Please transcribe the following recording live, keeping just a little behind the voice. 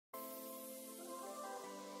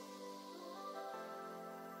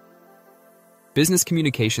Business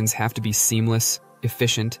communications have to be seamless,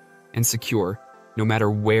 efficient, and secure, no matter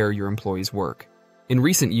where your employees work. In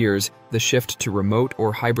recent years, the shift to remote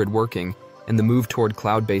or hybrid working and the move toward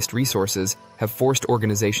cloud-based resources have forced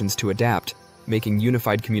organizations to adapt, making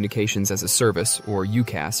unified communications as a service, or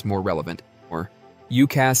UCaaS, more relevant.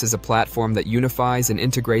 UCaaS is a platform that unifies and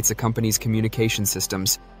integrates a company's communication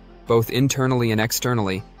systems, both internally and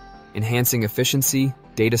externally, enhancing efficiency,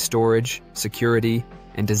 data storage, security,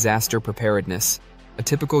 and disaster preparedness. A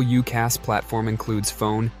typical UCaaS platform includes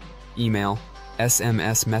phone, email,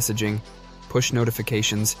 SMS messaging, push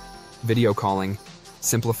notifications, video calling,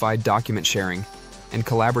 simplified document sharing, and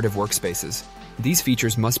collaborative workspaces. These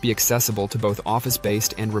features must be accessible to both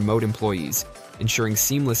office-based and remote employees, ensuring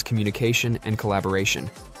seamless communication and collaboration.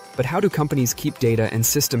 But how do companies keep data and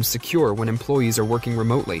systems secure when employees are working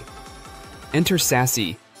remotely? Enter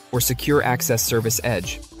SASE, or Secure Access Service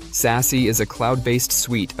Edge. SASE is a cloud-based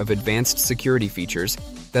suite of advanced security features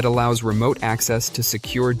that allows remote access to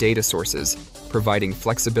secure data sources, providing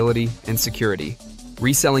flexibility and security.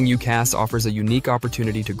 Reselling UCaaS offers a unique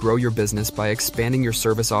opportunity to grow your business by expanding your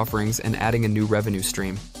service offerings and adding a new revenue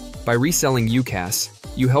stream. By reselling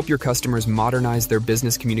UCaaS, you help your customers modernize their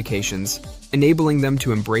business communications, enabling them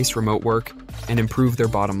to embrace remote work and improve their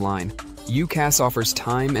bottom line. UCaaS offers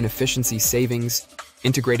time and efficiency savings,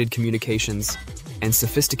 integrated communications, and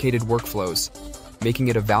sophisticated workflows, making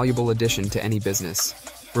it a valuable addition to any business.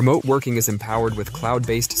 Remote working is empowered with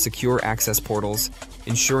cloud-based secure access portals,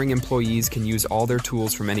 ensuring employees can use all their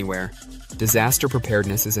tools from anywhere. Disaster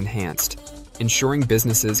preparedness is enhanced, ensuring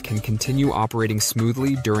businesses can continue operating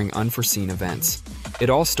smoothly during unforeseen events. It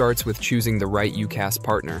all starts with choosing the right UCaaS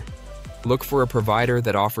partner. Look for a provider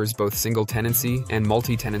that offers both single-tenancy and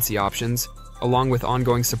multi-tenancy options, along with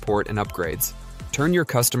ongoing support and upgrades. Turn your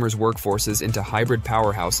customers' workforces into hybrid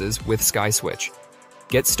powerhouses with SkySwitch.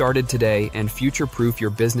 Get started today and future-proof your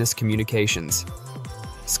business communications.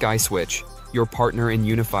 SkySwitch, your partner in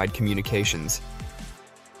unified communications.